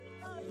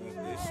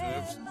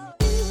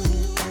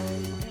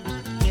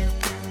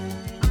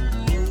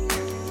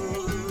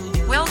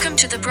Welcome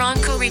to the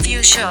Bronco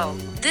Review Show.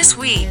 This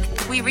week,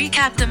 we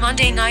recap the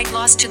Monday night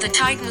loss to the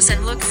Titans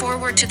and look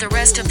forward to the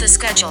rest of the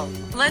schedule.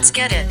 Let's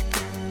get it.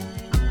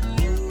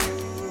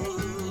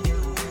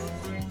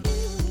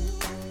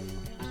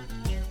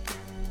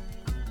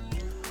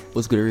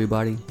 What's good,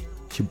 everybody?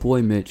 It's your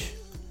boy Mitch,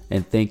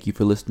 and thank you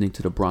for listening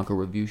to the Bronco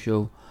Review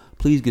Show.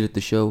 Please get at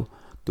the show,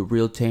 The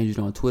Real Tangent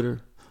on Twitter,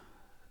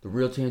 The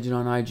Real Tangent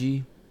on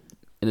IG,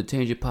 and The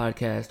Tangent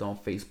Podcast on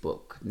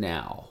Facebook.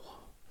 Now,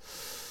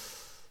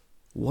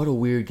 what a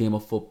weird game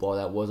of football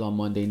that was on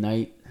Monday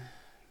night.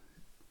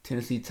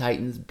 Tennessee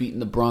Titans beating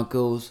the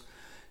Broncos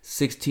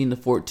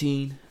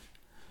 16-14.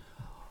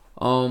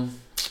 I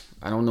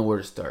don't know where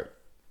to start,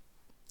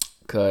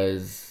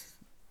 because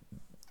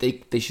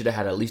they should have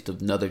had at least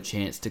another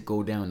chance to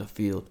go down the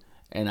field.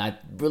 And I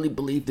really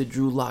believe that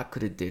Drew Lock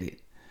could have did it.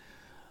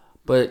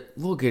 But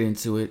we'll get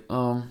into it.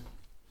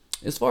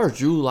 As far as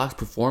Drew Lock's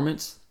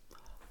performance,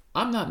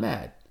 I'm not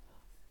mad.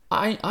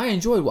 I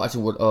enjoyed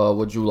watching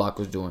what Drew Lock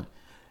was doing.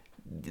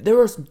 There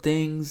were some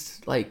things,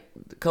 like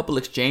a couple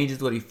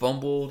exchanges where he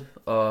fumbled,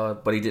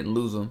 but he didn't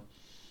lose them.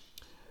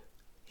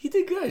 He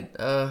did good.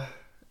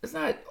 It's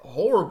not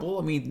horrible.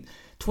 I mean,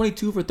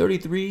 22 for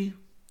 33,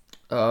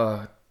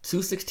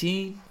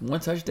 216, one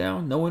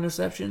touchdown, no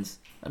interceptions.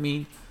 I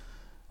mean,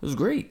 it was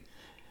great.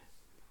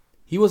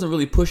 He wasn't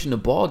really pushing the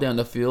ball down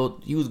the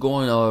field. He was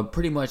going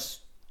pretty much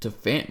to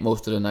Fant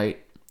most of the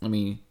night. I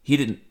mean,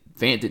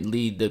 Fant didn't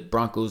lead the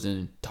Broncos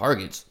in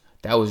targets.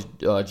 That was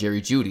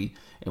Jerry Jeudy,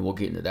 and we'll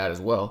get into that as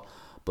well.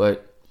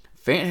 But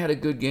Fant had a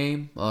good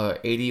game,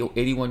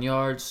 81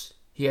 yards.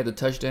 He had the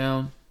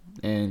touchdown.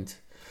 And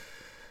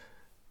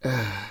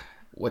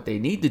what they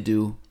need to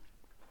do,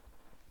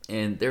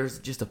 and there's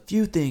just a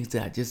few things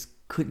that I just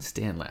couldn't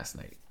stand last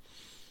night.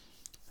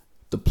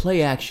 The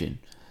play action.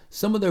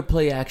 Some of their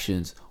play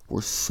actions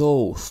were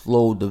so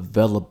slow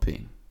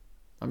developing.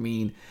 I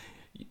mean,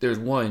 there's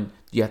one,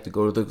 you have to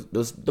go to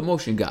the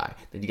motion guy.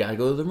 Then you got to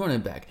go to the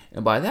running back.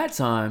 And by that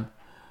time,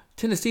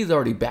 Tennessee's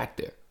already back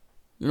there.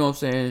 You know what I'm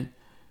saying?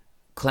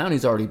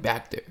 Clowney's already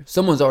back there.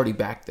 Someone's already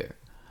back there.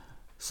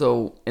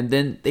 So, and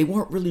then they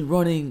weren't really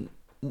running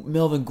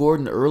Melvin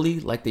Gordon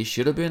early like they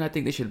should have been. I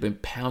think they should have been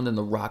pounding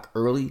the rock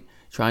early,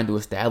 trying to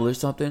establish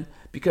something.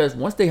 Because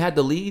once they had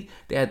the lead,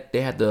 they had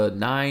the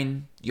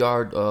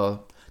 9-yard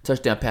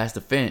touchdown pass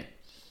to Fant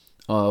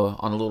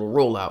on a little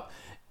rollout.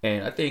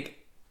 And I think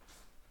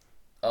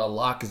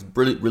Locke is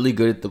really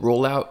good at the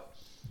rollout.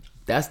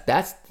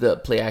 That's the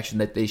play action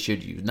that they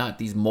should use, not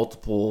these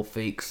multiple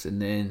fakes.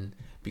 And then,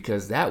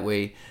 because that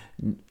way,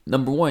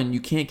 number one, you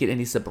can't get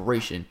any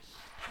separation,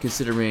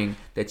 considering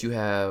that you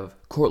have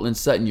Cortland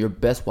Sutton, your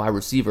best wide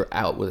receiver,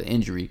 out with an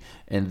injury.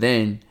 And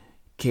then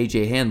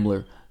KJ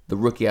Hamler, the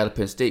rookie out of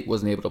Penn State,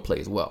 wasn't able to play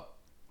as well.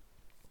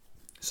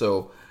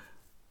 So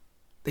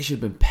they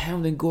should have been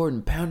pounding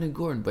Gordon,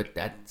 but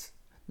that's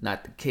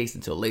not the case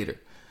until later,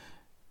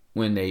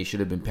 when they should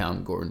have been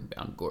pounding Gordon.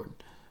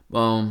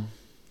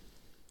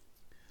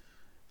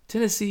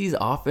 Tennessee's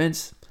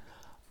offense,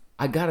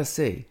 I gotta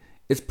say,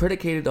 it's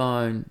predicated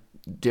on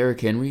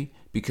Derrick Henry,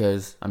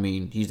 because, I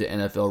mean, he's the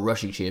NFL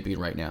rushing champion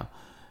right now.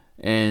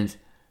 And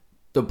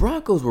the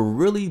Broncos were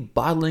really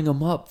bottling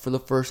him up for the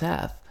first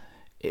half.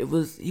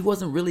 He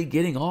wasn't really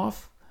getting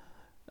off.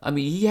 I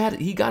mean,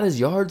 he got his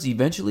yards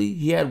eventually.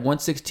 He had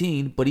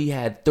 116, but he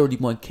had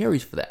 31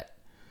 carries for that.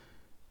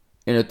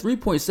 And a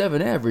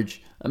 3.7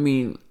 average, I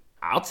mean,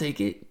 I'll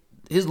take it.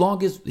 His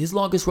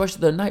longest rush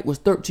of the night was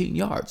 13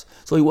 yards.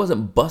 So he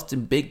wasn't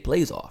busting big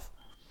plays off.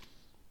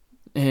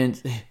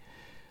 And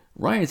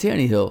Ryan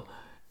Tannehill,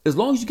 as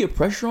long as you get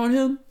pressure on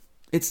him,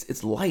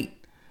 it's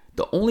light.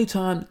 The only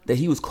time that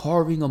he was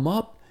carving him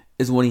up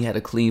is when he had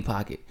a clean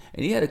pocket.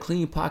 And he had a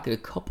clean pocket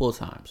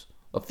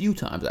a few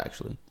times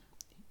actually.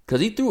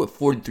 Because he threw it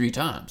 43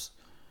 times.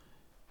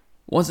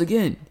 Once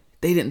again,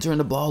 they didn't turn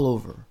the ball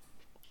over.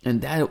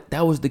 And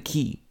that was the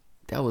key.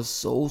 That was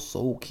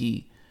so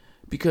key.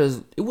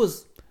 Because it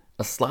was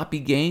a sloppy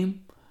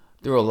game.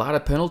 There were a lot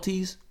of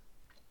penalties.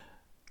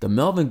 The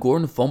Melvin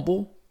Gordon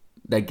fumble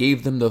that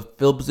gave them the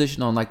field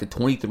position on like the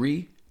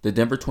 23, the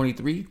Denver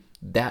 23,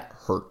 that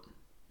hurt.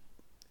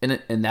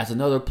 And that's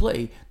another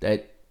play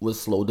that was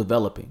slow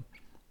developing.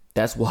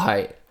 That's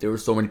why there were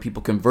so many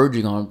people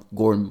converging on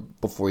Gordon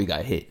before he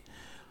got hit.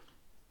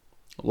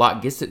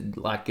 Locke gets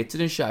it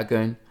in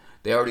shotgun.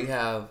 They already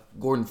have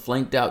Gordon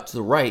flanked out to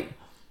the right.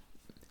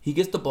 He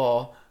gets the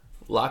ball.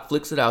 Locke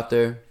flicks it out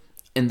there.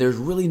 And there's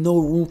really no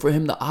room for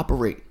him to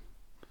operate.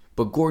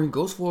 But Gordon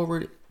goes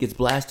forward, gets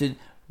blasted,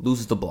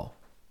 loses the ball.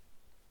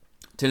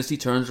 Tennessee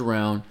turns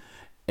around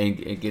and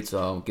gets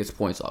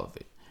points off of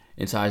it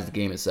and ties the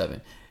game at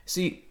 7.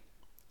 See,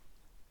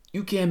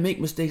 you can't make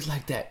mistakes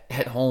like that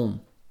at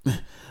home.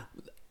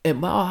 At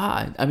Mile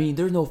High, I mean,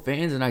 there's no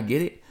fans, and I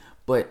get it.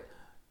 But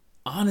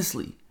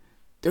honestly,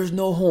 there's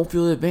no home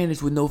field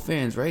advantage with no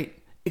fans, right?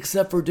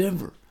 Except for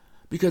Denver,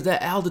 because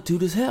that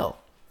altitude is hell,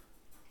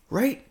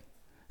 right?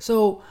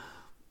 So,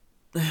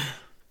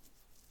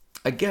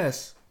 I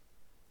guess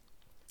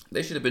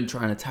They should have been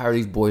trying to tire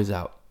these boys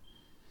out.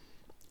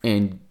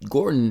 And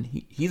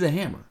Gordon, he's a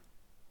hammer.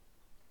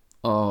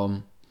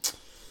 I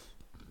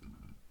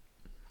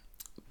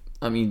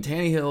mean,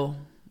 Tannehill,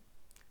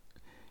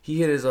 he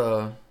hit his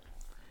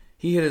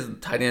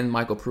tight end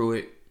Michael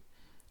Pruitt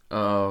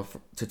to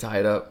tie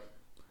it up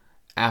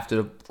after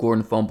the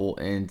Gordon fumble,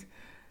 and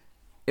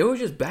it was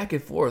just back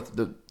and forth.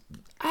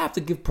 I have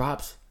to give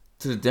props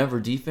to the Denver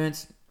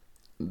defense.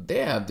 They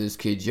have this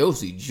kid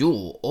Josey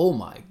Jewell. Oh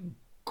my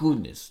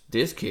goodness,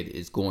 this kid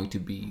is going to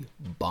be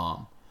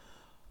bomb.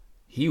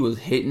 He was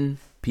hitting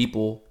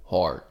people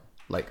hard,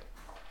 like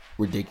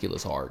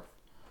ridiculous hard.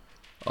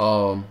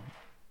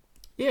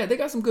 Yeah, they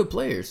got some good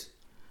players.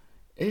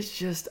 It's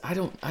just I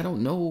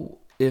don't know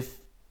if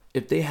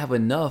they have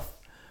enough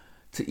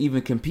to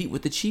even compete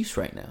with the Chiefs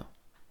right now,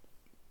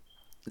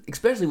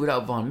 especially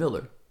without Von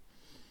Miller,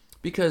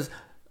 because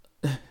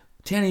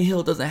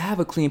Tannehill doesn't have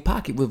a clean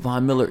pocket with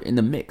Von Miller in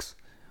the mix.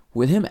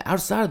 With him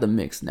outside of the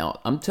mix, now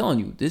I'm telling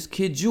you, this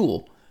kid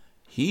Jewell,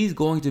 he's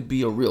going to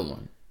be a real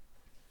one.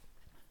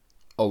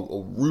 A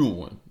real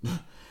one.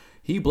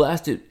 He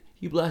blasted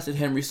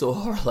Henry so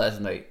hard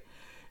last night.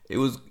 It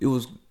was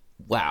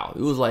wow.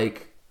 It was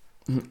like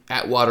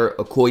Atwater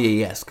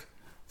Okoye-esque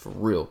for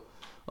real.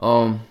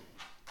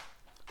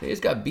 They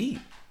just got beat.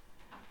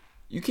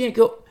 You can't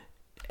go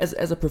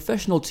as a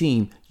professional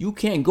team. You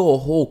can't go a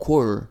whole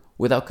quarter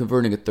without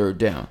converting a third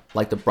down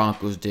like the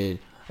Broncos did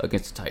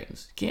against the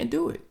Titans. You can't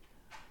do it.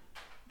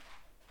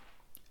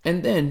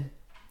 And then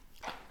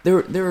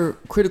there are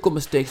critical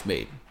mistakes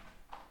made.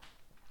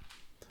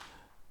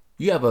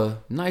 You have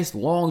a nice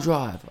long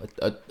drive,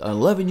 an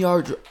 11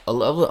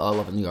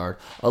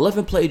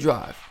 play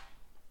drive,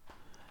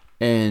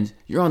 and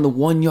you're on the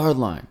 1 yard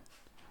line.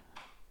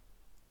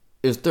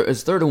 It's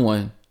third and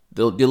one.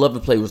 The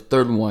 11th play was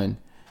 3rd and 1.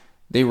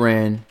 They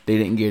ran, they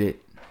didn't get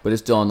it, but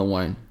it's still on the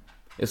 1.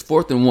 It's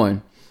 4th and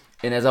 1,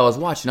 and as I was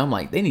watching, I'm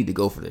like, they need to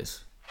go for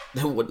this.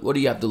 What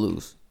do you have to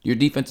lose? Your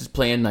defense is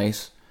playing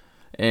nice,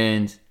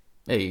 and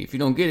hey, if you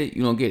don't get it,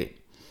 you don't get it.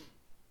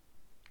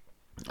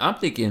 I'm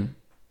thinking,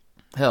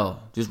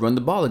 hell, just run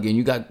the ball again.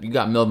 You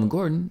got Melvin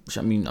Gordon, which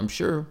I mean, I'm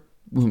sure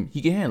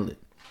he can handle it.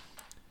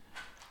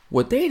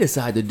 What they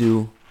decide to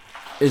do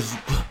is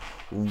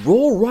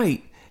roll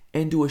right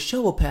and do a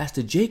shovel pass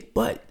to Jake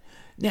Butt.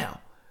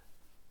 Now,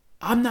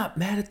 I'm not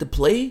mad at the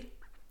play,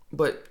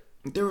 but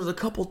there was a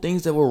couple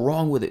things that were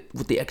wrong with it,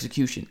 with the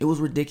execution. It was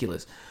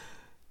ridiculous.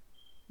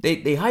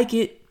 They hike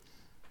it.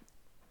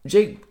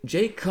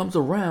 Jake comes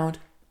around,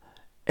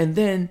 and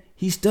then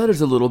he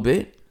stutters a little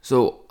bit.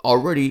 So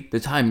already the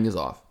timing is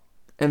off.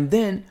 And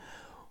then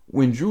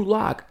when Drew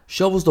Lock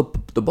shovels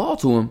the ball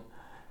to him,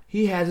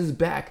 he has his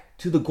back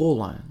to the goal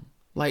line.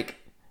 Like,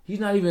 he's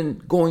not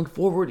even going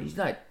forward. He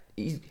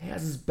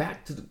has his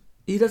back to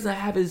he doesn't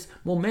have his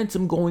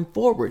momentum going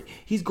forward.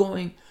 He's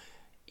going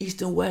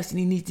east and west, and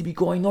he needs to be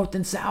going north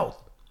and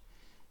south.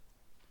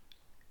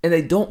 And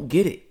they don't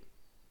get it.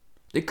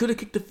 They could have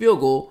kicked the field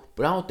goal,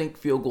 but I don't think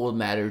field goals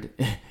mattered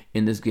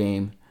in this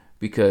game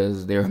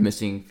because they were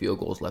missing field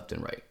goals left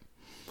and right.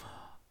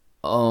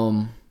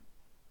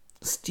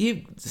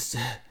 Steve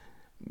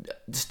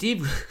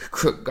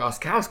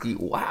Gostkowski,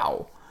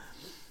 wow.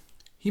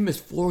 He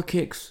missed 4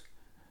 kicks.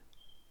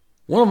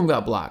 One of them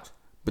got blocked,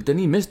 but then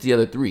he missed the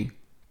other 3.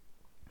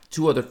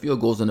 2 other field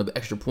goals and an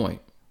extra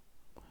point.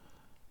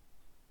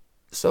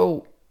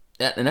 So,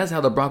 and that's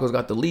how the Broncos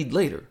got the lead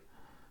later.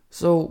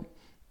 So,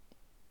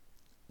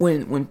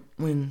 when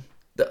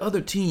the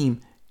other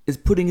team is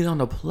putting it on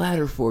a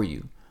platter for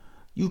you,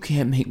 you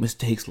can't make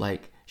mistakes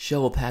like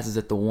shovel passes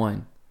at the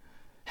 1.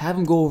 Have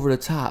him go over the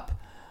top.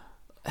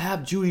 Have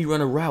Jeudy run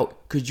a route,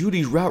 because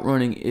Judy's route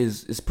running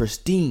is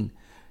pristine.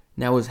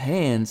 Now his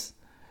hands,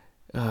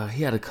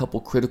 he had a couple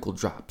critical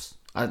drops.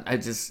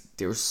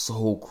 They were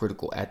so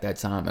critical at that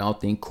time. I don't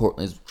think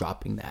Cortland's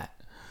dropping that.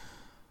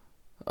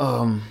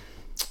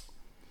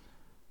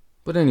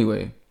 But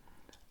anyway,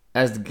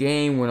 as the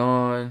game went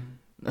on,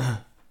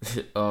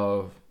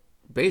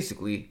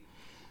 basically,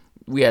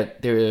 we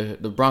had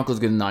the Broncos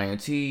get an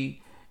INT.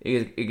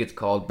 It gets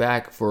called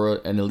back for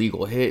an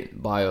illegal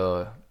hit by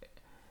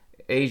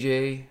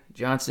AJ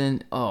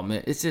Johnson. Oh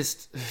man, it's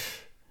just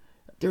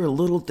there are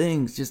little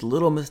things, just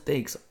little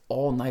mistakes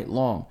all night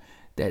long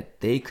that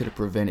they could have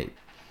prevented.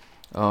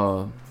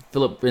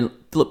 Philip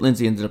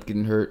Lindsay ended up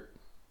getting hurt,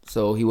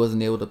 so he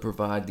wasn't able to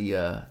provide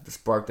the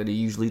spark that he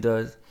usually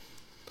does.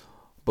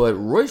 But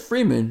Royce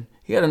Freeman,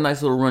 he had a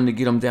nice little run to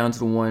get him down to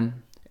the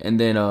 1, and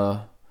then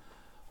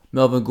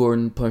Melvin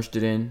Gordon punched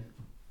it in.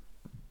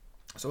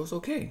 So it's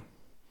okay.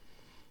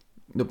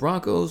 The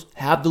Broncos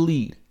have the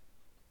lead.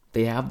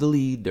 They have the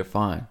lead. They're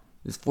fine.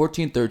 It's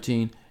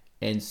 14-13,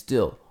 and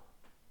still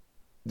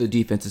the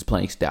defense is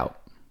playing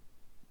stout.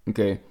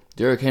 Okay,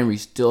 Derrick Henry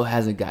still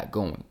hasn't got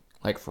going.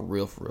 Like, for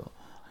real, for real.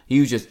 He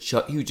was just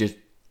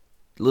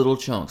little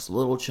chunks.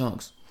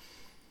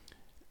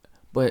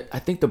 But I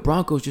think the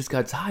Broncos just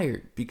got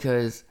tired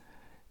because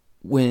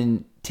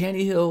when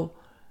Tannehill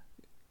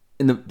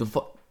in I'm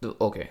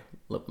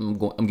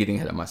getting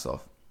ahead of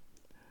myself.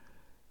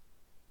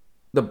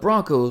 the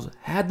Broncos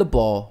had the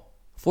ball,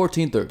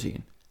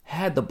 14-13,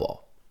 had the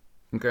ball.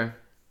 Okay?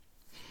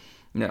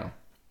 Now,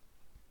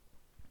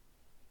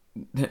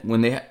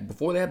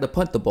 before they had to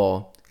punt the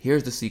ball,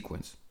 here's the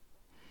sequence.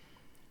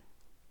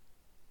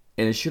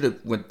 And it should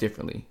have went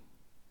differently.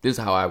 This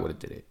is how I would have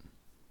did it.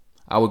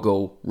 I would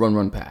go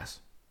run, pass.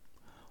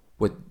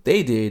 What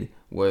they did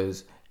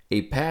was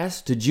a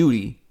pass to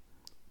Jeudy,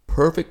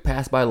 perfect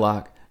pass by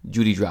Locke.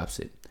 Jeudy drops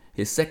it.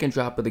 His second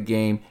drop of the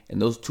game,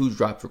 and those 2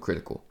 drops were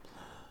critical.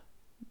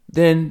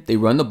 Then they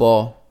run the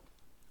ball,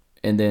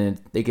 and then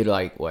they get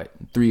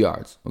 3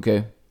 yards,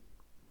 okay?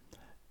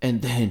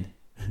 And then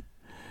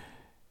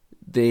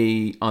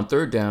on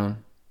third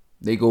down,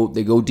 they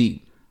go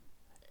deep.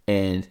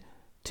 And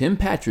Tim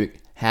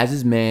Patrick has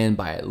his man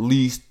by at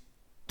least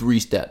 3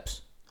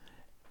 steps,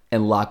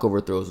 and Locke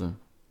overthrows him.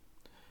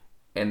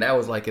 And that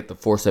was at the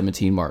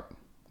 4:17 mark,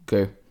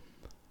 okay?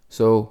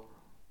 So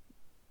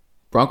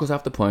Broncos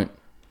have to punt,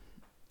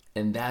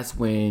 and that's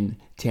when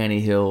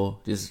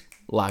Tannehill just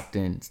locked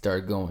in,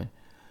 started going.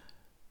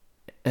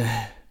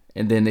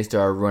 And then they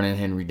started running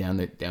Henry down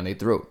their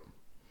throat.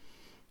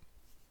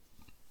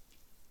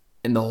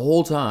 And the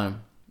whole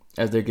time,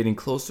 as they're getting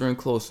closer and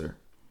closer,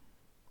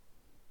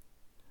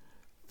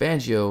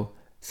 Fangio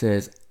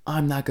says,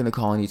 I'm not going to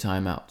call any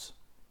timeouts.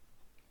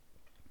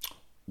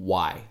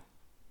 Why?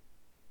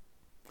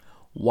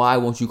 Why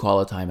won't you call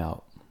a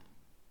timeout?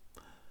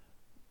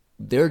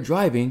 They're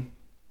driving,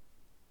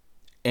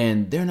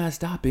 and they're not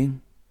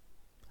stopping.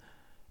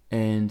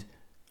 And,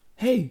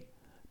 hey,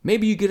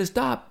 maybe you get a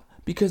stop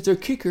because their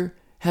kicker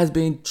has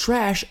been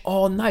trash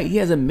all night. He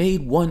hasn't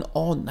made one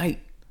all night.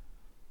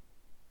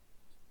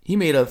 He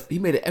made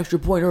an extra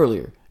point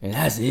earlier, and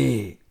that's it.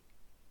 You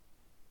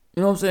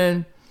know what I'm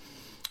saying?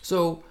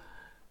 So,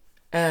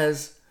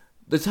 as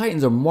the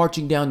Titans are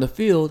marching down the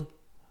field,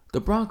 the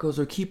Broncos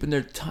are keeping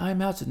their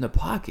timeouts in the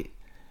pocket.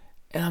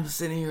 And I'm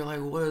sitting here like,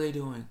 what are they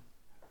doing?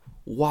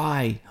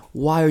 Why?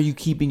 Why are you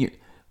keeping your...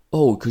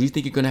 Oh, because you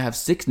think you're going to have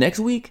 6 next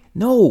week?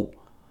 No.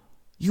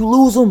 You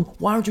lose them.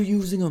 Why aren't you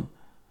using them?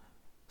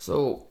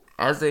 So,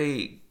 as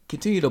they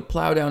continue to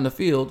plow down the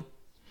field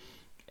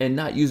and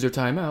not use their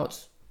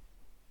timeouts,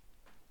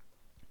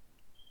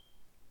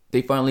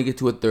 they finally get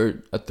to a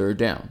third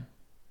down.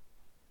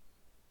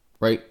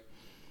 Right?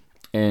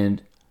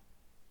 And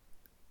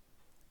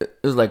it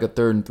was like a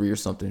 3rd and 3 or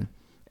something.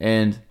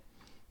 And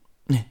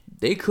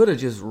they could have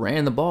just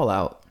ran the ball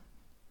out.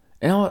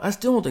 And I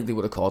still don't think they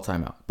would have called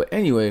timeout. But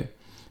anyway,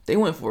 they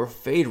went for a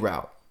fade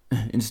route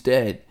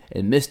instead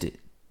and missed it.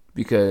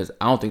 Because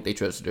I don't think they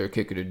trusted their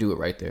kicker to do it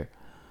right there.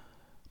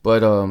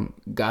 But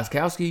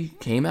Gostkowski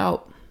came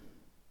out,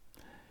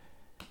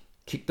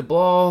 kicked the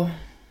ball,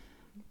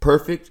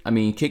 perfect. I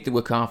mean, kicked it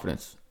with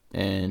confidence.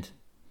 And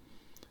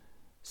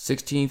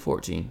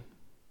 16-14,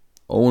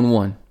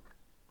 0-1.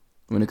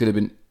 When it could have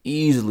been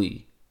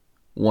easily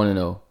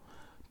 1-0.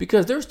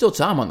 Because there's still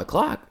time on the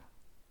clock.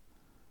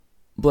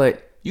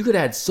 But you could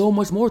add so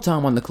much more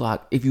time on the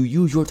clock if you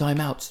use your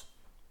timeouts.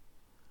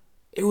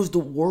 It was the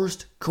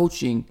worst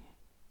coaching.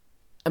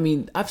 I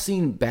mean, I've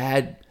seen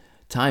bad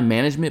time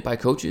management by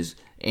coaches.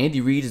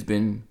 Andy Reid has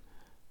been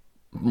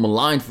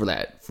maligned for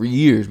that for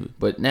years.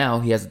 But now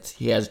he has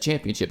a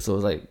championship, so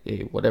it's like,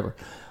 hey, whatever.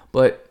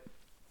 But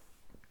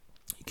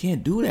you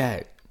can't do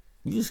that.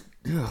 You just...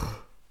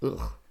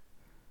 Ugh.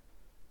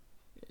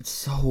 It's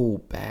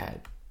so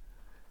bad.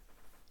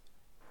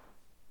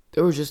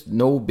 There was just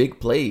no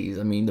big plays.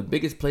 I mean, the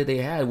biggest play they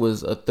had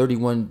was a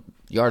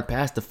 31-yard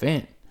pass to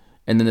Fant,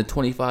 and then a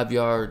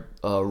 25-yard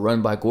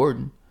run by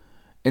Gordon.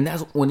 And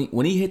that's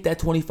when he hit that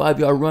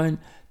 25-yard run.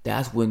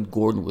 That's when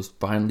Gordon was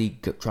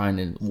finally trying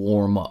to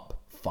warm up.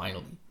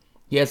 Finally,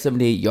 he had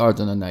 78 yards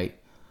on the night,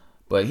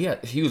 but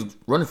he was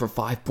running for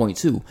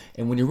 5.2.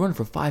 And when you're running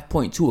for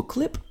 5.2 a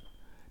clip,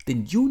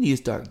 then you need to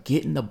start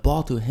getting the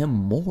ball to him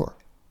more.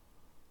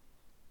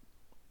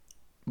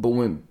 But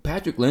when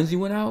Patrick Lindsay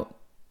went out,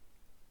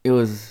 it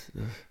was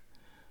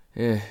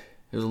a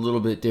little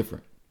bit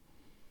different.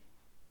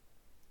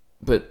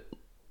 But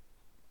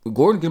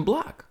Gordon can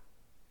block.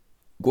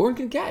 Gordon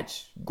can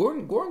catch.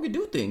 Gordon can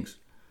do things.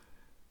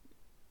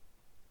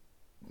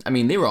 I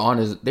mean, they were on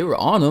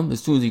him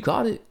as soon as he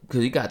caught it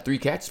because he got 3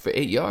 catches for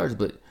 8 yards.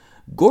 But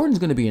Gordon's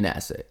going to be an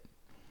asset.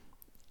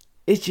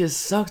 It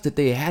just sucks that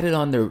they had it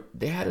on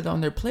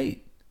their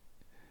plate.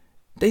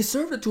 They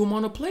served it to him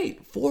on a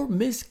plate. 4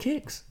 missed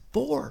kicks.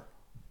 4.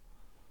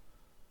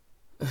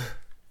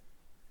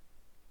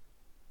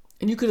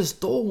 And you could have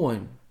stole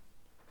one,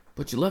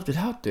 but you left it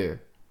out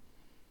there.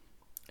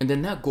 And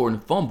then that Gordon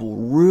fumble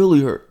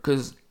really hurt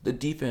because the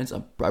defense,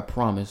 I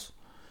promise,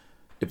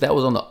 if that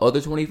was on the other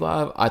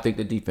 25, I think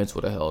the defense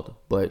would have held.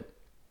 But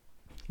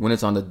when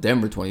it's on the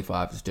Denver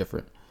 25, it's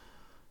different.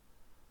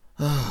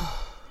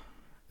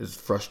 It's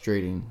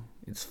frustrating.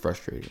 It's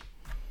frustrating.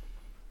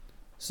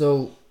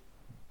 So,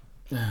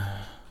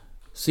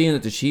 seeing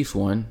that the Chiefs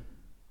won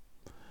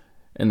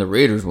and the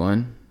Raiders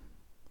won,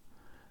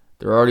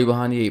 they're already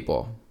behind the 8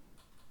 ball.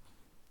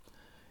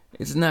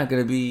 It's not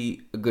going to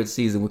be a good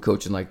season with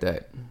coaching like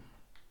that.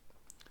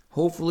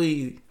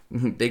 Hopefully,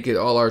 they get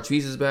all our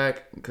pieces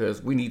back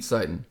because we need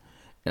Sutton.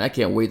 And I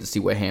can't wait to see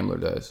what Hamler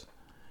does.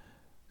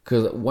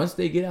 Because once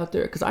they get out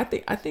there, because I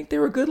think they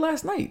were good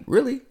last night,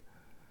 really.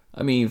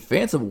 I mean,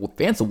 Fant's a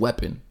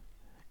weapon.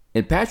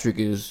 And Patrick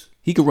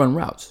he can run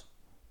routes.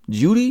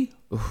 Judy,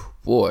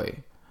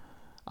 boy,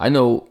 I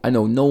know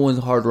no one's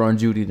harder on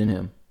Judy than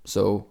him.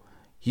 So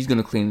he's going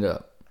to clean it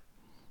up.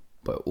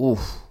 But,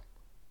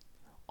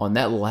 on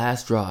that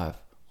last drive,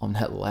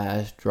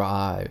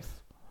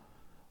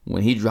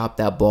 when he dropped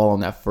that ball on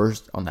that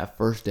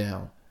first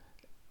down,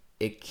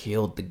 it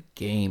killed the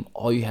game.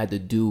 All you had to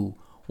do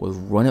was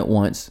run it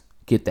once,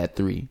 get that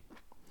 3.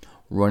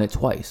 Run it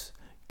twice,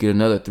 get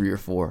another 3 or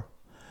 4.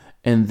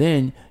 And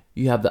then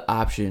you have the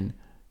option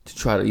to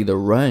try to either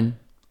run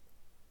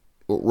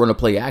or run a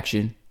play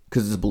action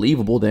because it's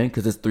believable then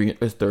because it's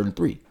 3rd and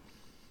 3.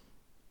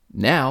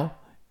 Now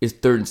it's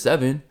 3rd and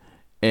 7,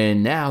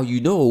 and now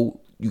you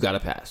know you got to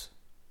pass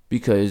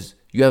because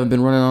you haven't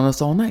been running on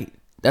us all night.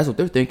 That's what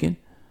they're thinking.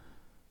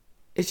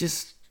 It's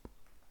just,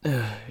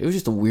 it was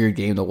just a weird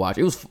game to watch.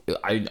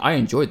 I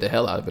enjoyed the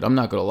hell out of it. I'm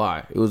not gonna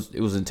lie. It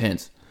was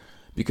intense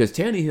because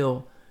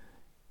Tannehill,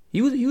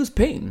 he was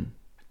painting.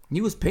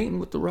 He was painting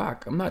with the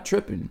rock. I'm not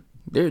tripping.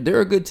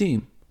 They're a good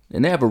team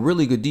and they have a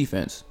really good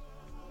defense.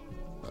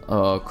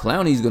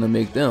 Clowney's gonna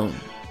make them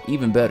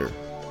even better.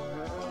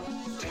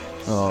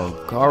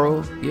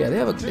 Caro, yeah, they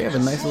have a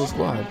nice little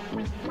squad.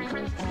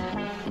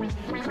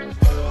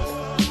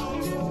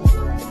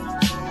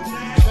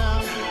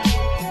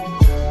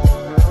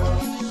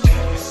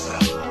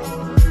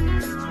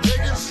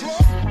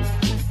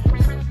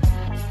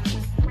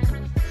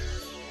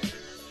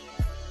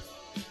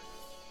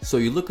 So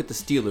you look at the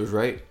Steelers,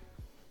 right?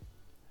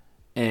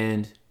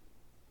 And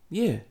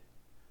yeah,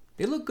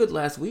 they looked good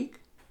last week.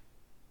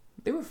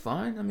 They were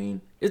fine. I mean,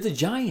 it's the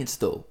Giants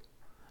though.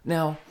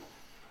 Now,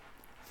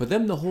 for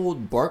them to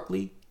hold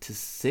Barkley to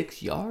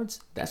 6 yards,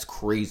 that's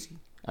crazy.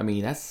 I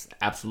mean, that's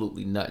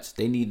absolutely nuts.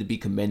 They need to be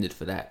commended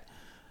for that.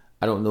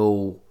 I don't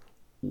know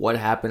what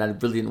happened. I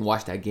really didn't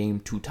watch that game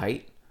too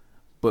tight.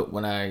 But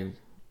when I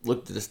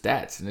looked at the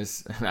stats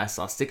and I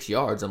saw 6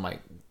 yards, I'm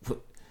like,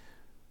 what?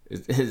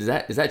 Is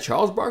that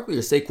Charles Barkley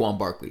or Saquon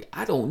Barkley?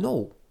 I don't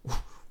know.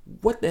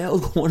 What the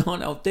hell's going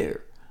on out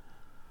there?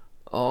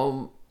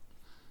 The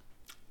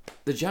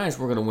Giants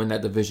were going to win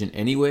that division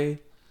anyway.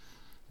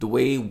 The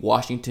way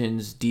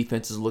Washington's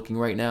defense is looking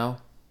right now,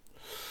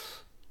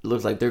 it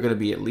looks like they're going to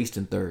be at least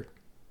in 3rd.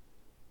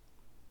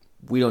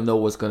 We don't know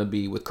what's going to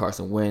be with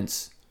Carson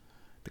Wentz.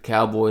 The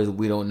Cowboys,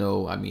 we don't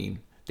know. I mean,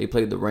 they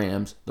played the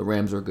Rams. The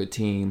Rams are a good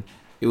team.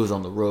 It was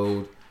on the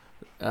road.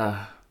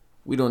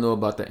 We don't know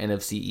about the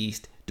NFC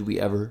East. Do we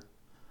ever?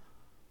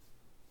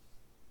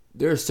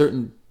 There are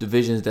certain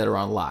divisions that are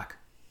on lock.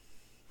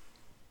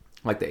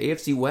 Like the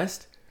AFC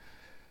West,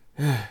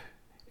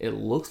 it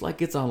looks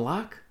like it's on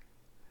lock,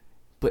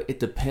 but it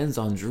depends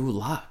on Drew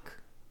Lock.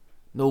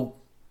 No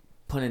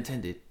pun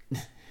intended.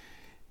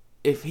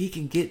 If he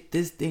can get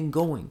this thing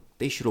going,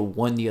 they should have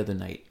won the other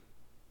night.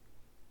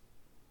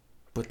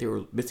 But they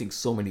were missing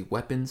so many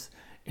weapons,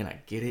 and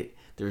I get it.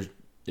 There's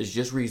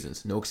just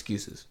reasons, no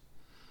excuses.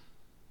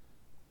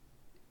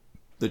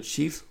 The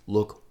Chiefs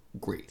look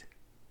great.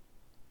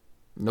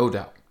 No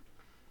doubt.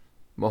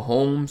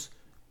 Mahomes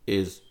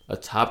is a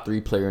top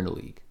 3 player in the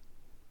league.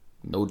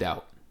 No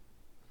doubt.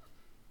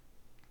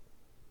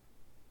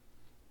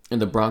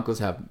 And the Broncos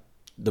have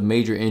the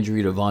major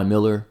injury to Von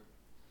Miller.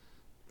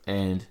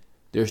 And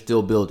they're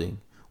still building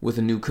with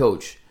a new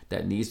coach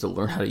that needs to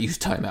learn how to use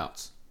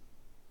timeouts.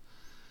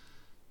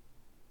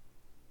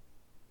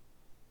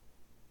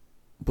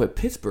 But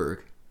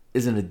Pittsburgh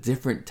is in a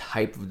different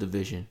type of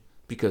division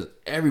because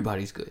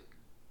everybody's good.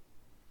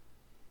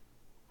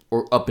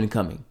 Or up and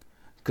coming.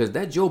 Because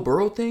that Joe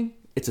Burrow thing,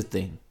 it's a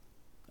thing.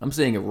 I'm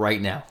saying it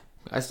right now.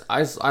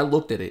 I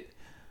looked at it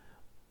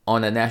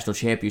on a national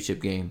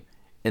championship game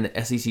and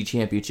the SEC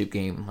championship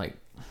game. I'm like,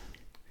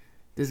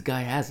 this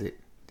guy has it.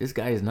 This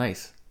guy is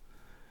nice.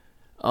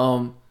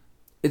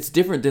 It's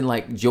different than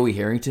like Joey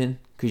Harrington.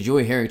 Because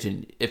Joey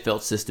Harrington, it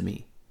felt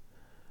system-y.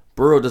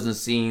 Burrow doesn't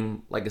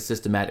seem like a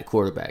systematic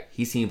quarterback.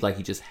 He seems like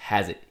he just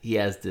has it. He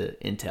has the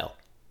intel.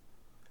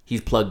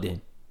 He's plugged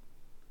in.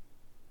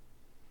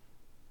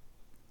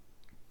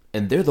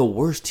 And they're the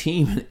worst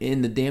team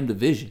in the damn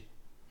division.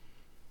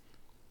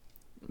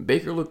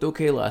 Baker looked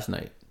okay last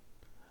night.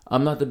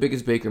 I'm not the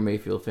biggest Baker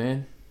Mayfield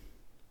fan.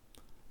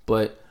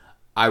 But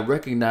I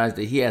recognize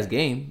that he has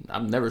game.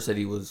 I've never said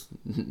he was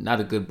not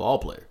a good ball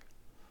player.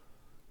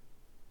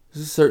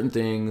 There's certain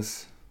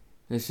things.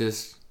 It's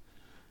just,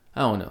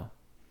 I don't know.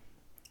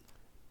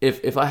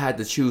 If I had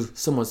to choose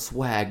someone's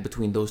swag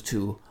between those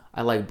two,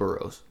 I like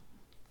Burrow's.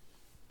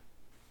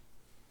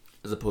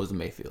 As opposed to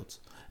Mayfield's.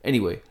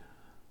 Anyway.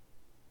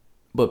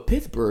 But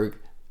Pittsburgh,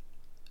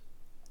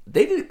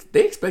 they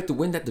expect to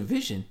win that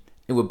division.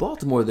 And with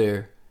Baltimore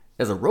there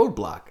as a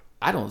roadblock,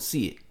 I don't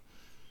see it.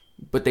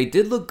 But they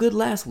did look good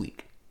last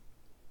week.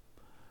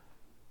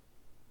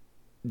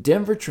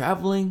 Denver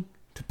traveling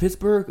to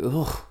Pittsburgh.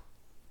 Ugh.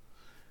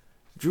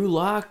 Drew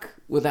Lock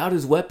without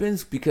his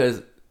weapons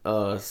because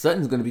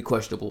Sutton's going to be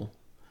questionable.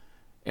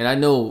 And I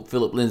know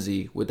Philip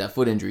Lindsay, with that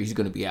foot injury, he's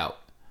going to be out.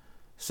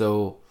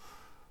 So,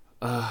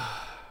 as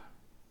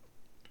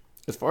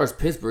far as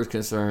Pittsburgh's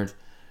concerned,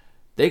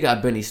 they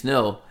got Benny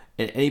Snell.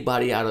 And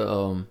anybody out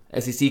of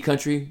SEC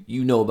country,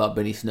 you know about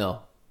Benny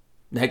Snell.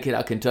 That kid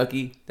out of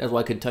Kentucky, that's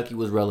why Kentucky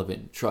was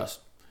relevant. Trust.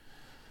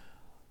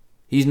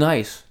 He's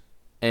nice.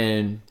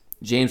 And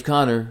James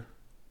Conner,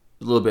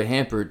 a little bit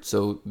hampered.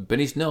 So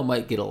Benny Snell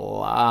might get a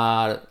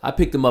lot. I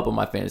picked him up on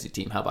my fantasy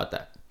team. How about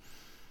that?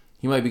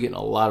 He might be getting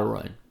a lot of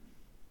run.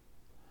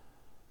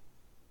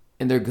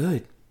 And they're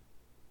good.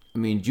 I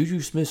mean,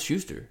 Juju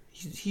Smith-Schuster,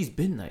 he's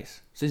been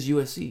nice since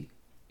USC.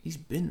 He's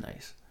been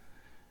nice.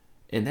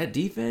 And that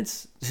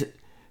defense,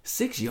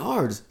 6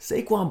 yards.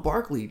 Saquon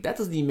Barkley, that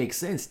doesn't even make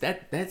sense.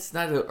 That's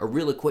not a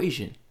real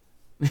equation.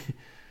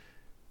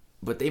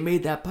 But they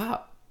made that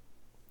pop.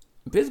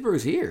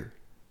 Pittsburgh's here.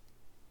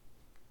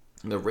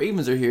 The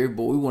Ravens are here,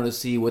 but we want to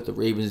see what the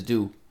Ravens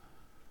do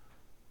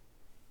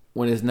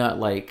when it's not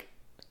like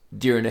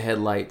deer in the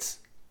headlights,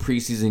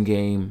 preseason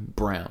game,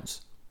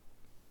 Browns.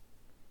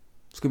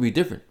 It's going to be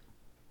different.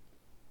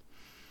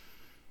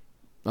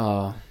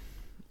 I'll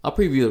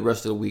preview the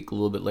rest of the week a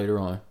little bit later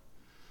on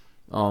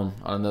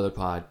another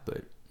pod,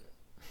 but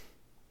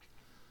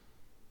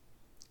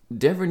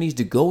Denver needs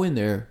to go in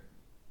there,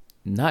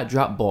 not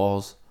drop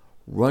balls,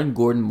 run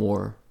Gordon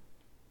Moore,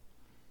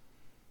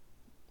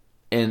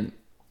 and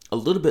a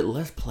little bit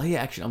less play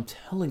action. I'm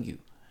telling you,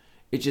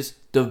 it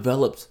just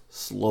develops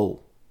slow.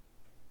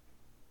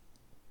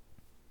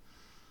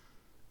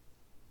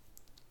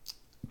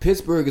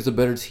 Pittsburgh is a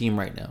better team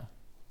right now,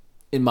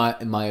 in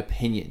my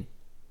opinion,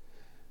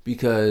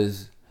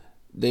 because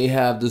they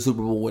have the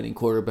Super Bowl winning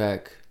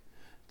quarterback,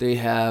 they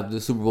have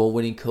the Super Bowl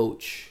winning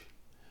coach,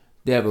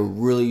 they have a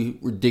really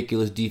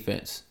ridiculous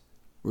defense,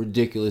 but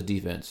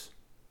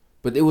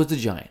it was the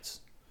Giants.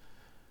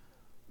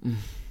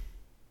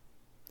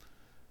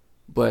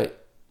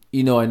 But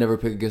I never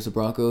pick against the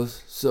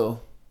Broncos,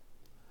 so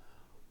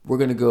we're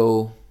gonna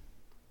go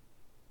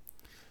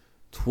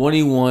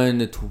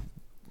 21-20.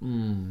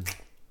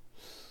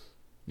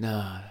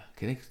 Nah,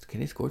 can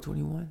they score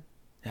 21?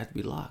 It has to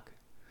be lock.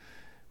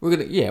 We're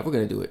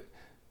gonna do it.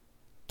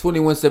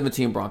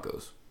 21-17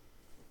 Broncos.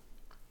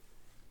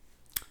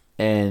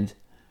 And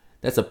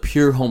that's a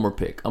pure homer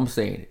pick. I'm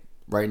saying it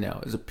right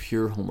now. It's a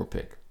pure homer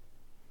pick.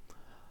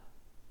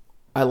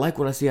 I like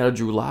what I see out of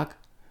Drew Lock.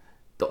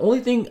 The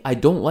only thing I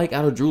don't like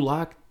out of Drew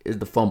Lock is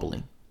the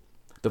fumbling.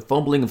 The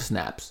fumbling of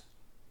snaps.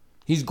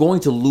 He's going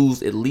to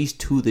lose at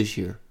least 2 this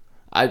year.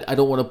 I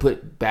don't want to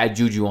put bad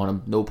juju on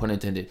him. No pun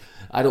intended.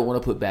 I don't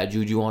want to put bad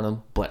juju on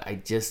him, but I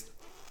just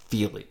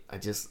feel it.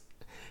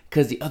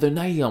 Because the other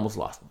night he almost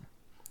lost one.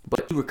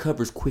 But he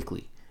recovers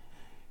quickly.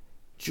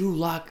 Drew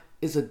Lock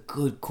is a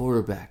good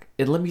quarterback.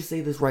 And let me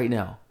say this right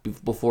now,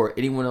 before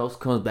anyone else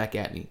comes back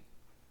at me.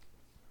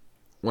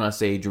 When I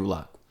say Drew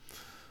Lock.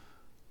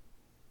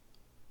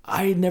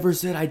 I never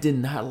said I did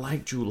not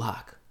like Drew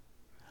Lock.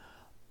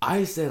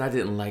 I said I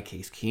didn't like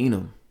Case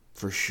Keenum,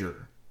 for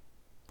sure.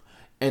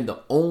 And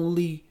the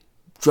only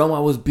drum I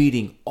was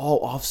beating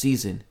all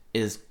offseason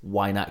is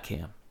why not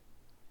Cam?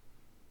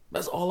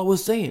 That's all I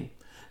was saying.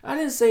 I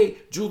didn't say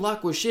Drew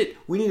Lock was shit.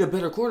 We need a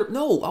better quarterback.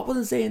 No, I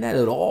wasn't saying that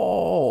at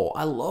all.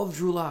 I love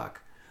Drew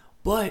Lock.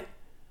 But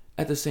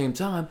at the same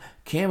time,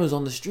 Cam is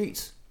on the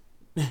streets.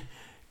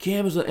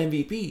 Cam is an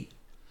MVP.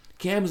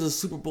 Cam is a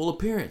Super Bowl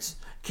appearance.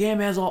 Cam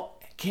has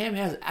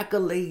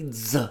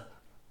accolades.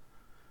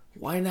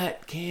 Why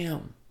not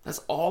Cam? That's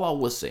all I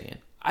was saying.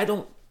 I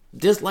don't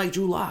dislike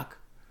Drew Lock.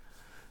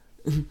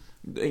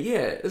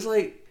 Yeah, it's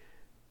like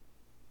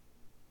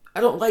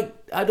I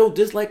don't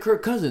dislike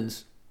Kirk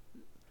Cousins.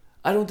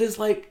 I don't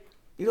dislike,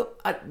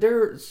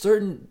 there are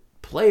certain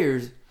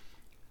players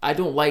I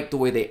don't like the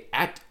way they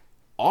act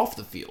off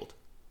the field.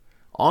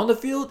 On the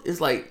field, it's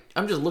like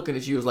I'm just looking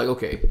at you as like,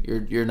 okay,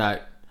 you're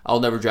not. I'll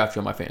never draft you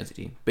on my fantasy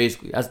team.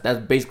 Basically, that's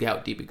basically how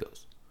deep it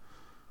goes.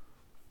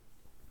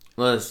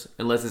 Unless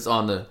it's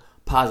on the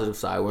positive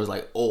side where it's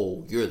like,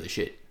 oh, you're the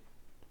shit.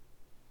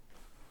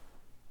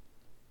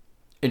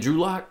 And Drew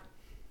Lock,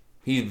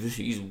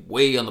 he's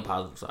way on the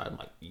positive side. I'm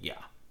like, yeah.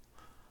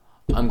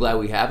 I'm glad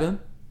we have him.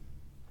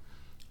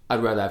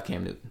 I'd rather have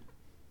Cam Newton.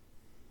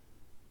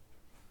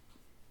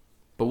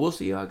 But we'll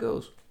see how it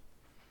goes.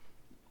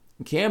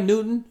 Cam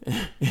Newton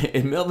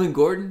and Melvin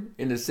Gordon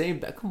in the same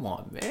back. Come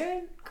on,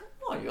 man. Come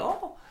on,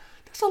 y'all.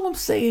 That's all I'm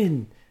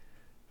saying.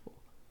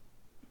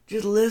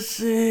 Just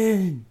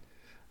listen.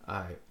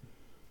 All right.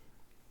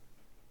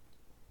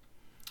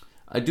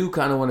 I do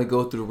kind of want to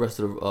go through the rest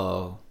of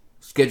the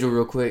schedule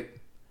real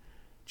quick,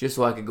 just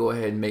so I could go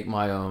ahead and make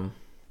my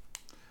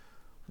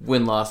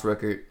win-loss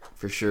record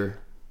for sure.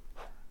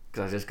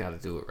 Because I just got to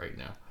do it right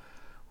now.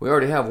 We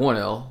already have 1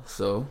 L,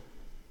 so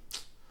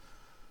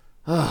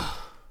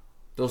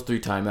those 3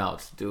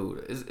 timeouts,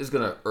 dude, it's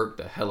going to irk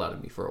the hell out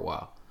of me for a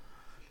while.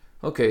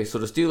 Okay, so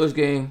the Steelers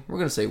game, we're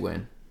going to say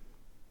win.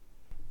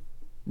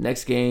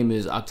 Next game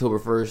is October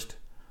 1st.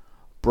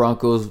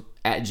 Broncos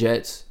at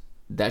Jets.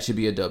 That should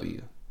be a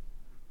W.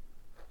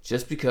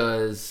 Just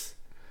because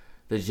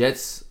The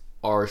Jets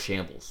are a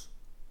shambles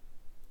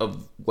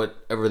of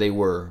whatever they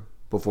were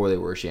before they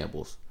were a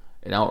shambles.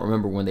 And I don't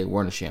remember when they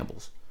weren't a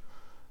shambles.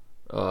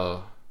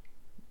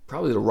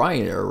 Probably the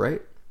Ryan era,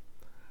 right?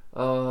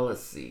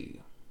 Let's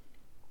see.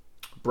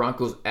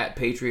 Broncos at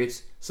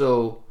Patriots.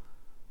 So,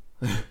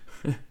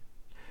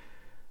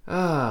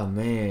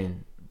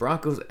 man.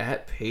 Broncos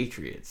at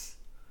Patriots.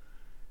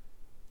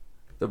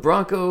 The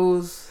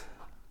Broncos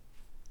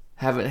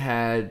haven't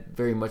had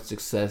very much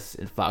success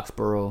in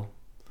Foxborough.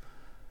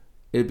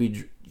 It'd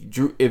be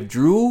Drew, if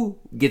Drew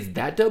gets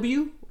that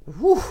W,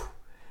 whew,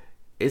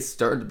 it's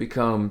starting to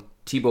become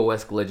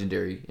Tebow-esque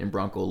legendary in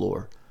Bronco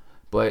lore.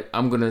 But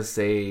I'm going to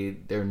say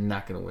they're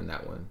not going to win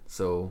that one.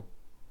 So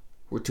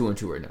we're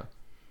 2-2 right now.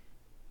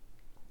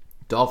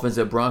 Dolphins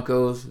at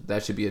Broncos,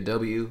 that should be a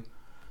W.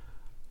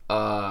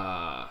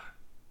 By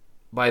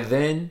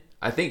then,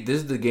 I think this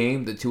is the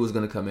game that Tua's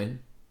going to come in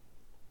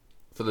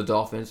for the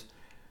Dolphins.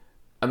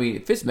 I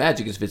mean,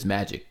 Fitzmagic is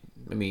Fitzmagic.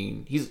 I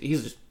mean,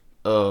 he's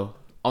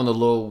on the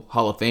low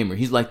Hall of Famer.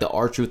 He's like the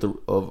R-Truth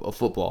of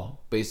football,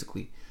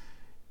 basically.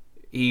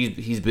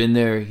 He's been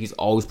there. He's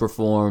always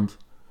performed,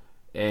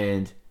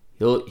 and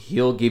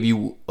he'll give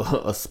you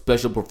a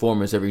special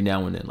performance every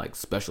now and then, like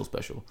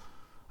special.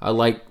 I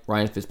like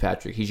Ryan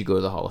Fitzpatrick. He should go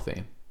to the Hall of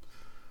Fame.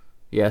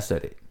 Yeah, I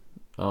said it.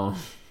 And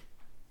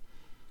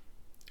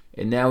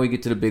now we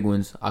get to the big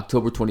ones.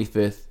 October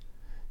 25th,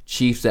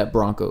 Chiefs at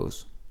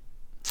Broncos.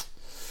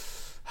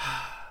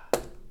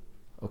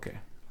 Okay.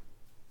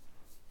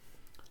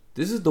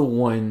 This is the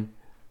one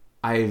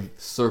I've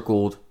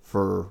circled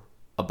for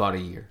about a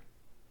year.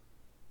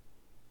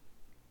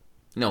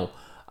 No,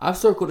 I've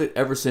circled it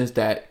ever since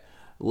that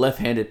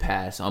left-handed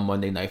pass on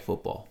Monday Night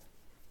Football.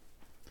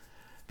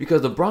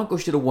 Because the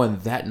Broncos should have won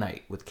that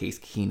night with Case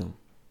Keenum.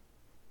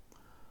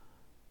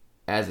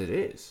 As it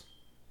is,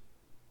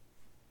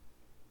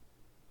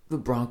 the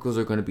Broncos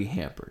are going to be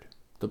hampered.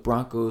 The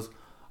Broncos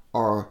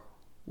are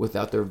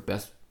without their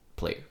best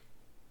player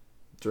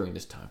during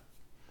this time.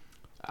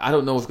 I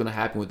don't know what's going to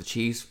happen with the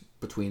Chiefs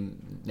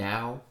between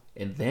now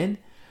and then,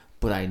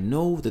 but I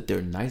know that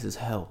they're nice as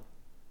hell.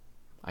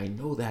 I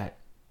know that.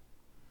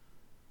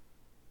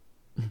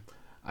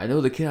 I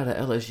know the kid out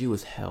of LSU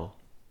is hell.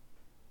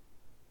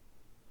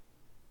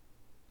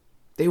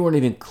 They weren't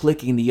even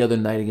clicking the other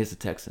night against the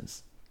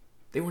Texans.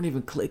 They weren't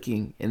even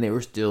clicking, and they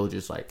were still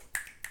just like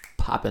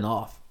popping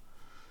off.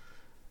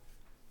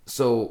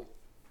 So,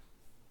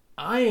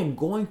 I am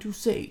going to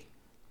say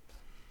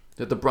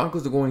that the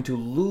Broncos are going to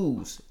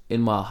lose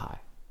in Mile High.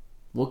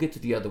 We'll get to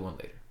the other one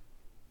later.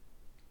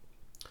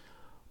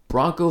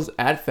 Broncos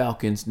at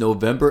Falcons,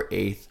 November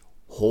 8th.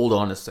 Hold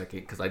on a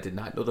second, because I did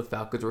not know the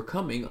Falcons were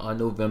coming on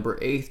November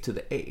 8th to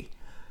the A.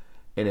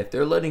 And if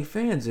they're letting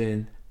fans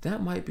in,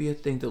 that might be a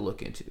thing to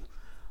look into.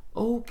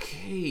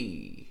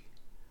 Okay.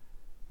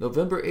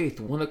 November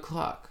 8th, 1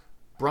 o'clock.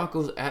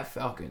 Broncos at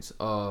Falcons.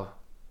 We're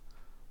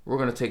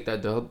going to take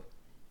that dub.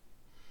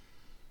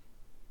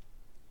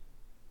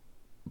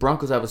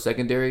 Broncos have a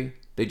secondary.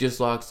 They just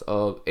lost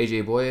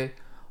AJ Boye,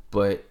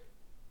 but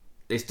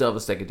they still have a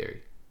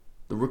secondary.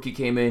 The rookie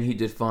came in. He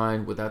did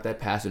fine without that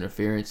pass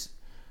interference.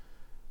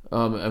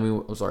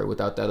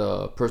 Without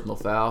that personal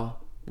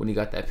foul when he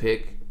got that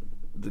pick.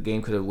 The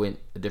game could have went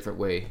a different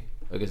way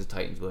against the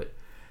Titans, but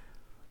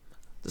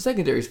the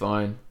secondary's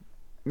fine.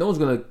 No one's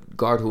going to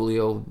guard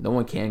Julio. No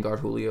one can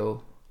guard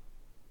Julio.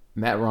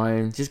 Matt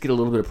Ryan, just get a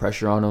little bit of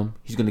pressure on him.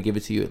 He's going to give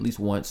it to you at least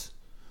once.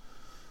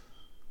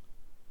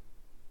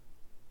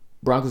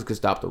 Broncos could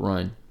stop the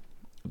run.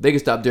 If they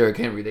could stop Derrick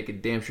Henry, they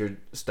could damn sure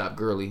stop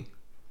Gurley.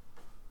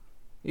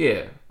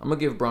 Yeah, I'm going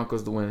to give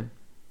Broncos the win.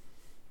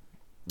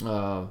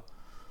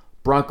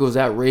 Broncos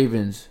at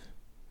Ravens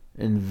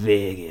in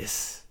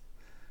Vegas.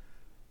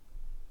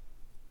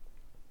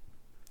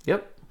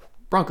 Yep,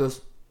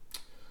 Broncos.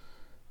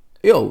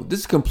 Yo,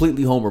 this is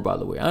completely homer, by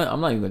the way.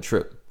 I'm not even going to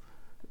trip.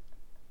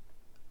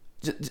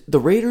 The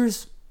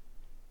Raiders,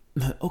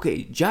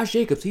 okay, Josh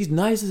Jacobs, he's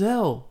nice as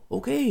hell.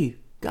 Okay,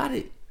 got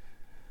it.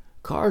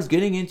 Carr's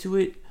getting into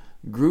it.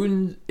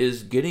 Gruden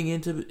is getting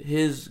into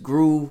his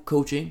groove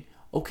coaching.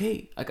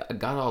 Okay, I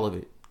got all of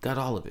it. Got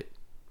all of it.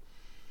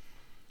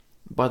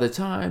 By the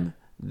time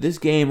this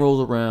game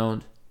rolls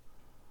around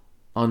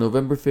on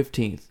November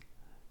 15th,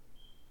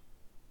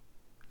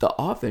 the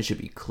offense should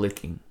be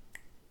clicking.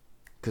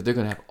 Because they're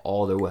going to have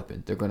all their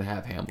weapons. They're going to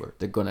have Hamler.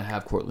 They're going to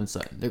have Cortland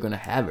Sutton. They're going to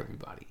have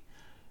everybody.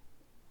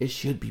 It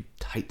should be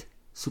tight.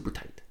 Super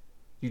tight.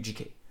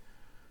 UGK.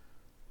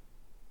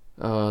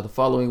 The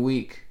following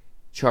week,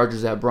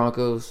 Chargers at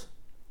Broncos.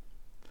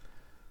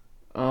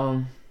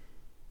 I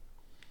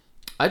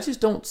just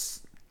don't...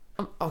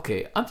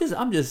 Okay,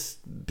 I'm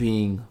just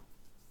being...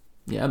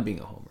 Yeah, I'm being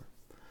a homer.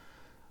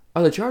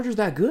 Are the Chargers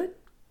that good?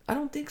 I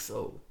don't think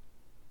so.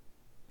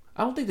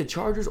 I don't think the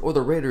Chargers or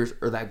the Raiders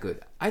are that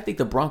good. I think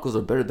the Broncos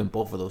are better than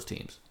both of those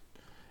teams,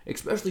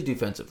 especially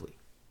defensively.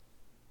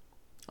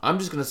 I'm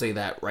just going to say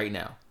that right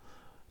now.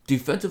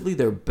 Defensively,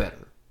 they're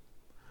better.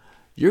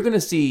 You're going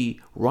to see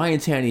Ryan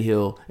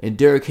Tannehill and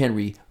Derrick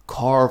Henry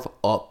carve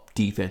up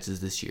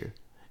defenses this year.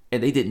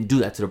 And they didn't do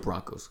that to the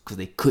Broncos because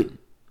they couldn't.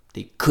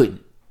 They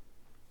couldn't.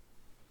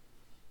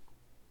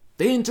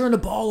 They didn't turn the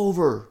ball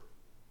over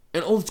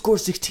and only scored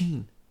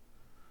 16.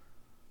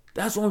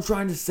 That's what I'm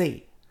trying to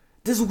say.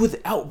 This is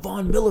without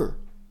Von Miller.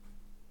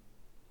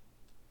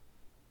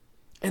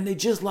 And they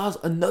just lost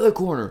another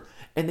corner.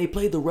 And they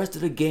played the rest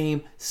of the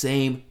game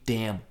same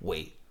damn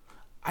way.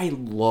 I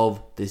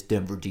love this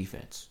Denver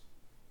defense.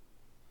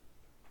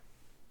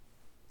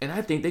 And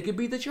I think they could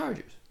beat the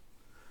Chargers.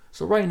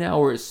 So right now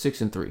we're at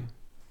 6-3.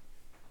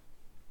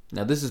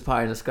 Now this is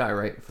pie in the sky,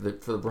 right? For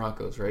the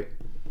Broncos, right?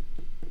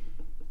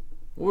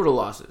 What were the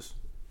losses?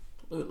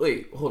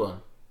 Wait, hold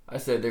on. I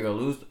said they're gonna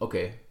lose.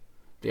 Okay,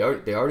 they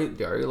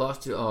already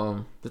lost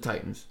to the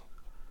Titans.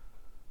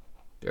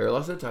 They already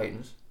lost to the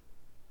Titans.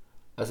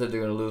 I said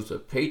they're gonna lose to the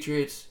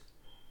Patriots,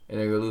 and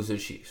they're gonna lose to the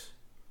Chiefs.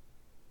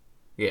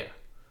 Yeah,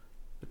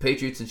 the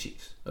Patriots and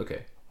Chiefs.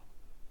 Okay.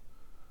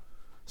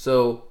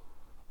 So,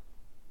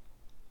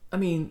 I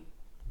mean,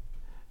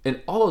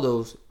 and all of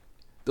those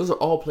are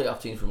all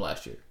playoff teams from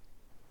last year.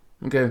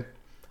 Okay,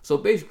 so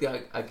basically,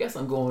 I guess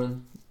I'm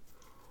going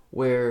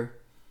where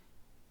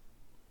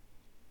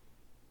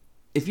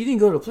if you didn't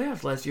go to the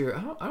playoffs last year,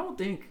 I don't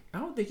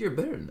think you're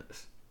better than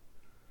this.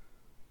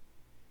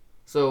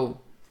 So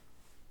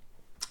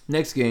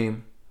next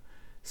game,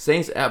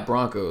 Saints at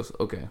Broncos.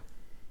 Okay,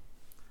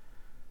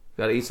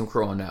 gotta eat some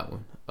crow on that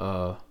one.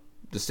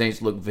 The Saints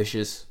look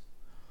vicious.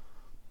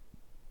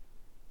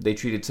 They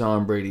treated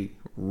Tom Brady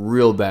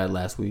real bad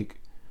last week.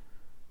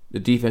 The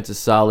defense is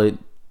solid.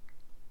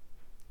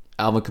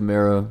 Alvin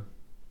Kamara,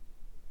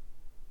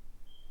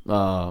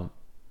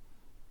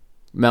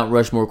 Mount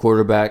Rushmore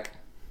quarterback.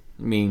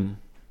 I mean,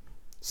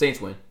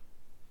 Saints win.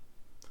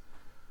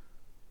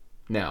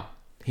 Now,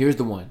 here's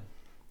the one.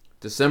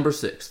 December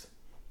 6th.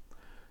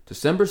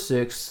 December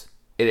 6th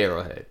at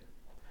Arrowhead.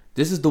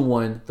 This is the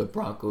one the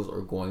Broncos are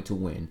going to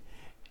win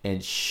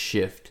and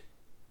shift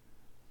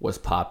what's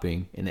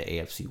popping in the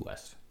AFC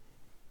West.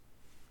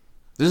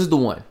 This is the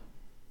one.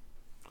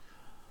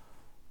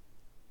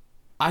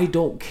 I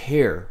don't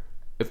care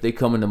if they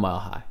come into Mile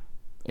High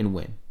and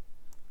win.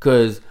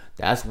 Because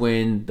that's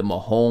when the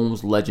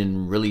Mahomes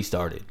legend really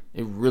started.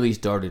 It really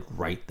started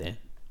right then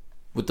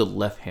with the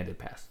left-handed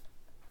pass.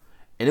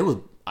 And it was,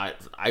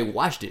 I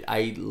watched it.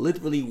 I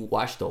literally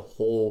watched the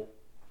whole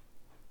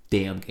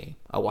damn game.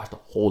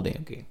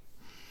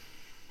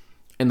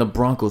 And the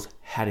Broncos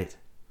had it.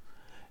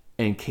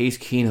 And Case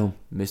Keenum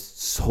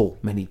missed so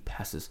many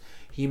passes.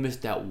 He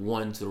missed that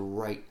one to the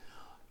right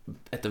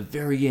at the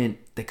very end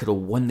that could have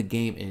won the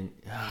game. And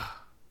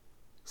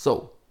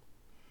so,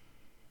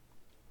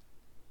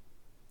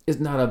 it's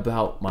not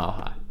about Mile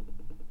High.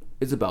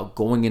 It's about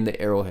going into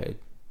Arrowhead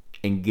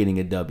and getting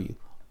a W,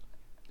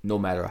 no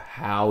matter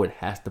how it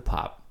has to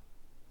pop.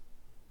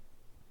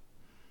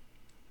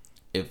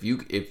 If you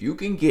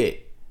can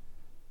get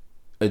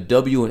a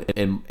W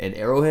in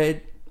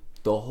Arrowhead,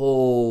 the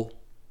whole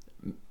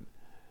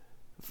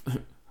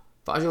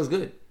Fajo's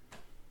good.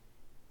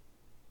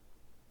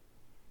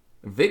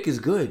 Vic is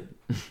good.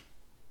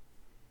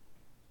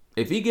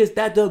 If he gets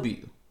that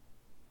W,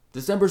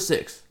 December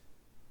 6th,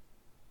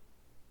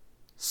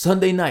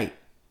 Sunday night,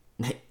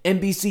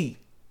 NBC,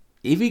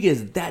 if he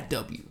gets that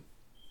W,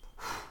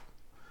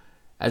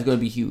 that's going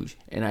to be huge.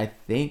 And I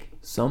think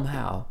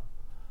somehow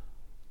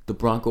the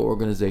Bronco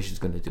organization is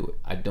going to do it.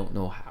 I don't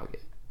know how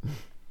yet.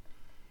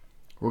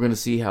 We're going to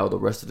see how the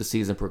rest of the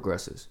season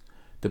progresses,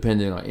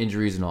 depending on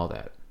injuries and all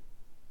that.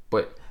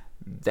 But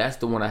that's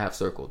the one I have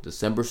circled.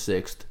 December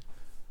 6th,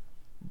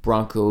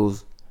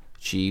 Broncos,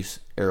 Chiefs,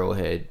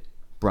 Arrowhead,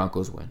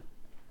 Broncos win.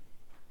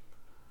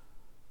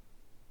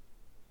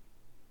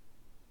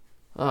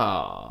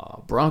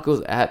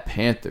 Broncos at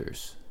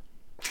Panthers.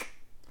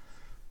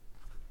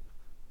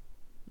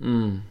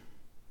 I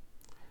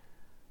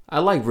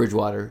like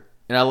Bridgewater,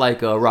 and I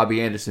like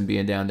Robbie Anderson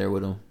being down there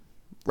with him.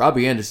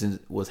 Robbie Anderson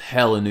was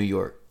hell in New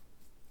York.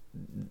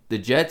 The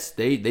Jets,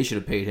 they should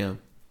have paid him.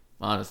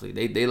 Honestly,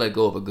 they let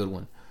go of a good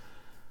one.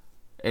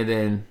 And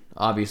then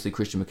obviously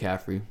Christian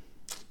McCaffrey.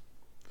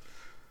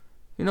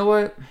 You know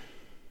what?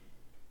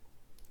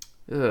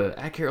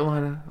 At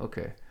Carolina,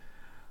 okay.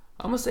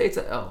 I'm gonna say it's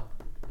an L.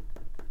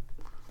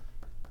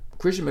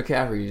 Christian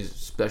McCaffrey is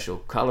special.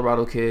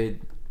 Colorado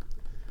kid.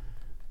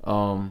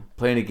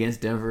 Playing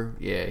against Denver.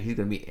 Yeah, he's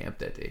gonna be amped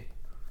that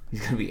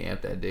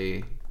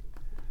day.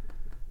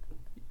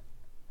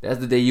 That's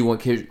the day you want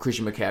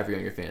Christian McCaffrey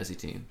on your fantasy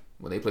team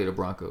when they play the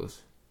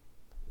Broncos.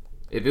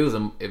 If it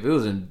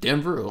was in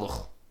Denver,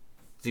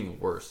 it's even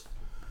worse.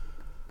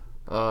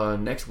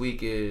 Next week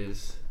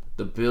is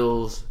the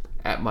Bills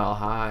at Mile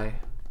High.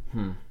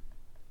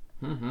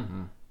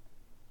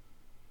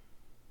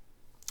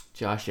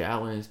 Josh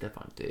Allen,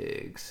 Stephon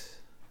Diggs.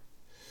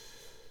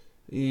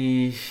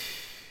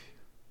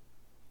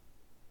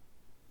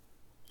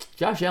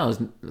 Josh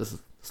Allen is a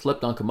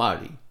slept-on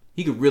commodity.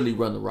 He could really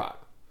run the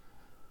rock.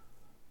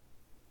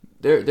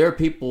 There are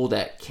people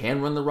that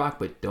can run the rock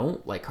but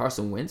don't, like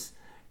Carson Wentz.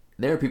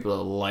 There are people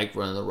that like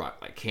running the rock,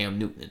 like Cam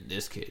Newton and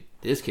this kid.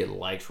 This kid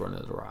likes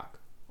running the rock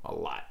a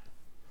lot.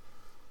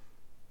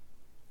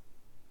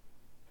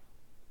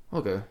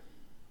 Okay.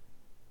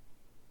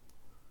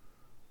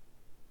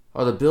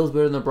 Are the Bills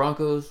better than the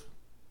Broncos?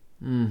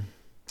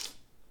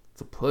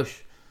 It's a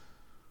push.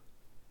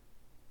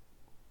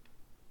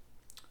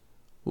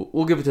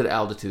 We'll give it to the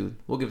altitude.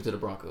 We'll give it to the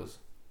Broncos.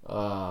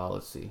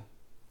 Let's see.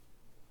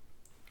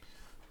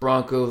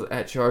 Broncos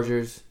at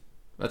Chargers.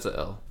 That's a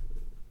L.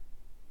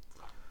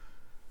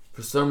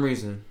 For some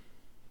reason,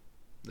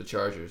 the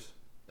Chargers,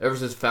 ever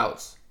since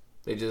Fouts,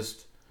 they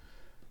just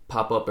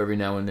pop up every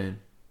now and then.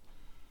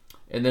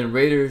 And then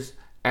Raiders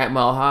at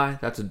Mile High.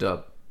 That's a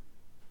dub.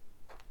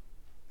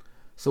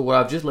 So what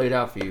I've just laid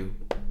out for you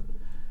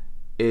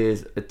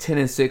is a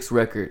 10-6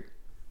 record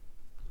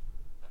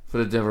for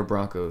the Denver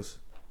Broncos.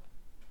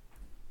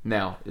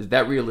 Now, is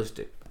that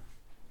realistic?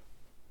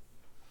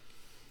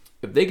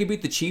 If they could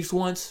beat the Chiefs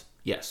once,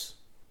 yes,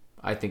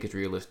 I think it's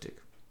realistic.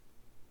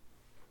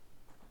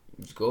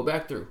 Just go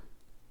back through.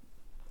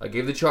 I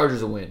gave the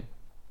Chargers a win.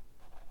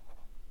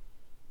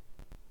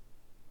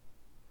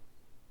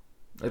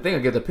 I think I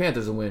gave the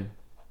Panthers a win.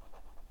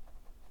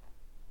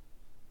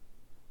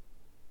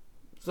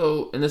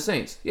 So, and the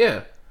Saints,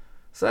 yeah.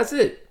 So that's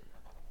it.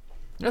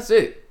 That's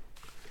it.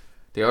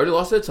 They already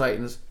lost to the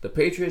Titans, the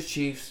Patriots,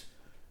 Chiefs,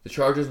 the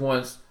Chargers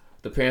once,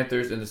 the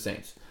Panthers, and the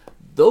Saints.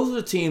 Those are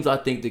the teams I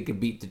think that can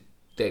beat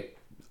that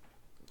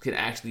can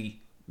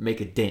actually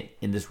make a dent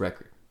in this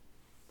record.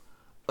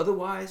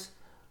 Otherwise,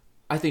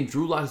 I think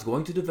Drew Lock is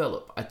going to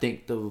develop. I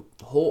think the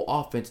whole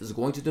offense is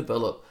going to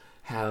develop,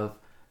 have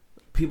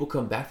people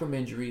come back from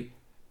injury.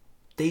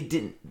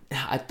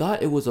 I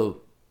thought it was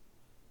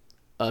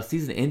a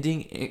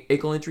season-ending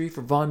ankle injury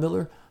for Von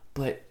Miller,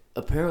 but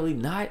apparently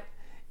not.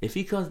 If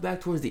he comes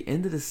back towards the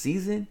end of the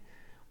season,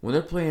 when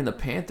they're playing the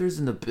Panthers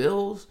and the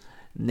Bills,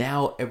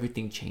 now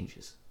everything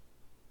changes.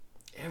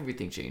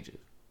 Everything changes.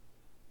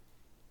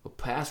 A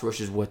pass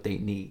rush is what they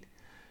need.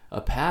 A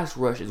pass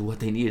rush is what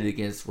they needed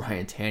against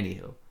Ryan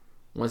Tannehill.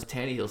 Once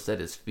Tannehill set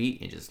his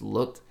feet and just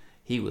looked,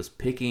 he was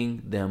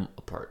picking them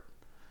apart.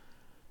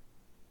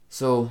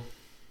 So,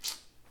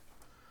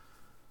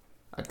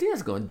 I think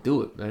that's going to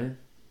do it, man.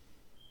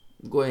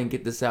 Go ahead and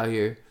get this out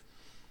here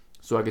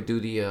so I could do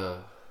the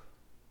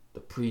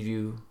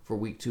preview for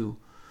week 2.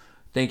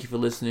 Thank you for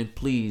listening.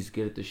 Please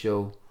get at the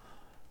show.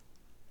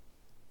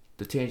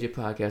 The Tangent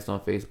Podcast on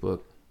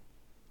Facebook.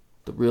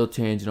 The Real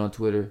Tangent on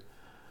Twitter.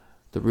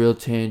 The Real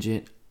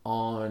Tangent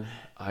on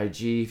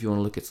IG if you want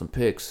to look at some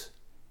pics.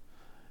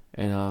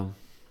 And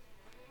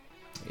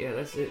yeah,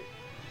 that's it.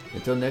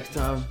 Until next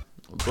time,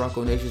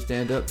 Bronco Nation,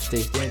 stand up,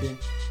 stay standing,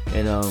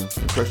 and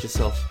impress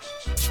yourself.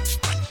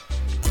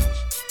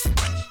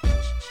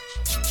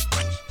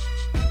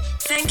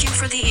 Thank you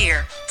for the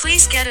ear.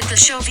 Please get at the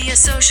show via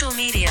social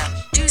media.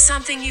 Do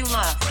something you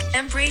love.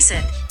 Embrace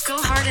it. Go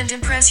hard and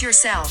impress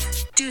yourself.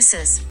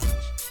 Deuces.